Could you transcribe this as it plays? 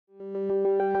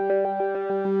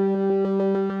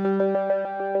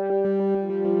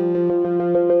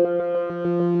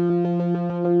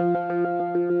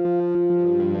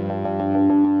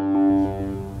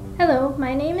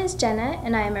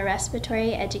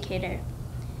respiratory educator.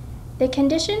 The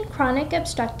condition chronic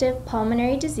obstructive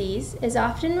pulmonary disease is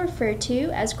often referred to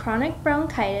as chronic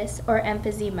bronchitis or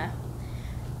emphysema.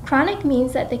 Chronic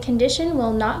means that the condition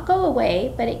will not go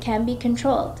away, but it can be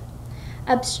controlled.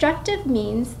 Obstructive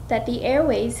means that the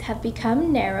airways have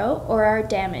become narrow or are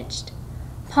damaged.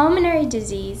 Pulmonary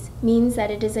disease means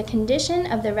that it is a condition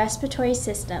of the respiratory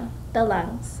system, the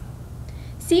lungs.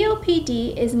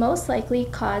 COPD is most likely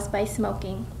caused by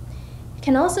smoking. It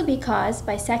can also be caused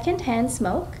by secondhand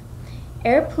smoke,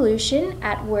 air pollution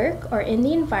at work or in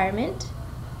the environment,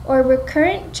 or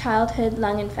recurrent childhood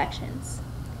lung infections.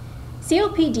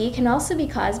 COPD can also be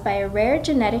caused by a rare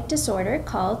genetic disorder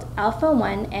called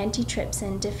alpha-1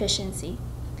 antitrypsin deficiency.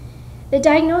 The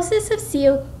diagnosis of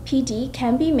COPD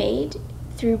can be made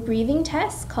through breathing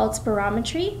tests called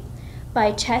spirometry,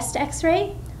 by chest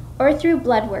x-ray, or through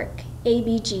blood work,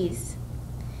 ABGs.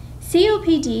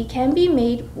 COPD can be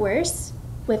made worse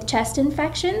with chest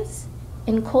infections,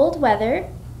 in cold weather,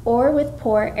 or with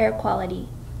poor air quality.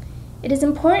 It is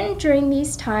important during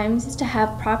these times to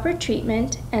have proper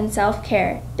treatment and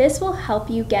self-care. This will help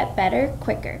you get better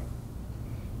quicker.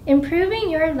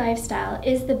 Improving your lifestyle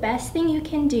is the best thing you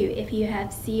can do if you have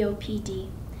COPD.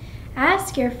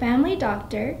 Ask your family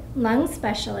doctor, lung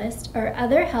specialist, or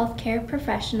other healthcare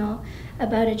professional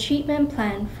about a treatment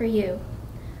plan for you.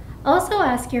 Also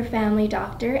ask your family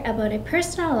doctor about a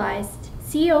personalized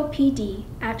COPD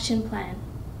action plan.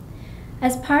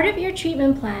 As part of your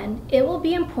treatment plan, it will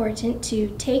be important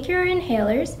to take your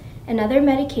inhalers and other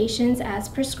medications as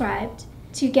prescribed,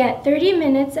 to get 30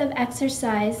 minutes of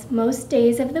exercise most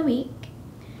days of the week,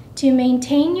 to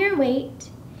maintain your weight,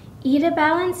 eat a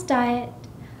balanced diet,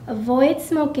 avoid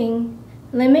smoking,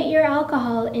 limit your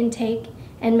alcohol intake,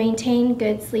 and maintain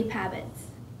good sleep habits.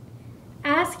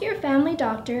 Ask your family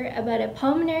doctor about a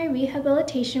pulmonary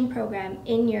rehabilitation program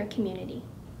in your community.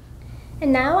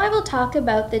 And now I will talk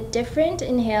about the different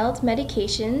inhaled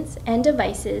medications and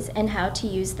devices and how to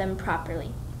use them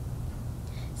properly.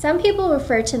 Some people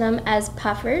refer to them as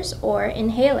puffers or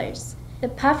inhalers. The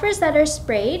puffers that are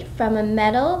sprayed from a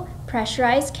metal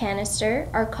pressurized canister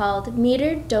are called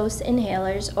metered dose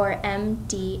inhalers or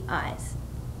MDIs.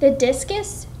 The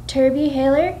discus,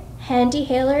 turbuhaler,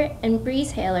 handyhaler, and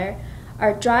breezehaler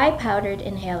are dry powdered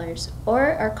inhalers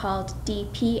or are called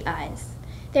DPIs.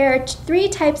 There are three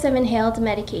types of inhaled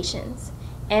medications: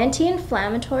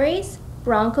 anti-inflammatories,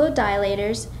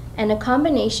 bronchodilators, and a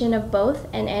combination of both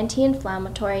an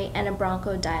anti-inflammatory and a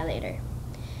bronchodilator.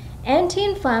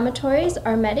 Anti-inflammatories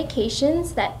are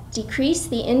medications that decrease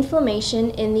the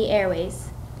inflammation in the airways.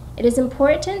 It is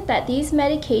important that these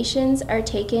medications are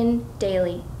taken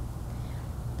daily.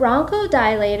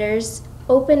 Bronchodilators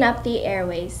open up the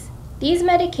airways. These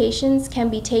medications can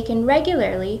be taken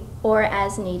regularly or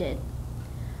as needed.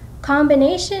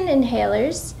 Combination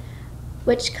inhalers,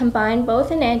 which combine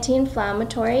both an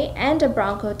anti-inflammatory and a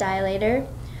bronchodilator,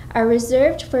 are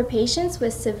reserved for patients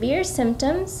with severe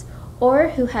symptoms or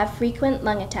who have frequent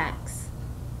lung attacks.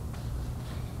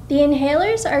 The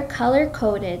inhalers are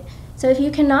color-coded, so if you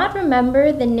cannot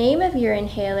remember the name of your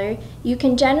inhaler, you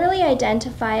can generally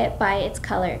identify it by its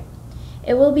color.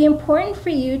 It will be important for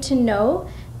you to know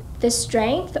the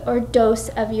strength or dose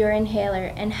of your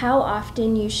inhaler and how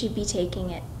often you should be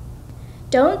taking it.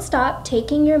 Don't stop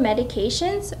taking your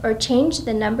medications or change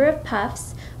the number of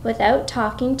puffs without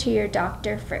talking to your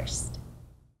doctor first.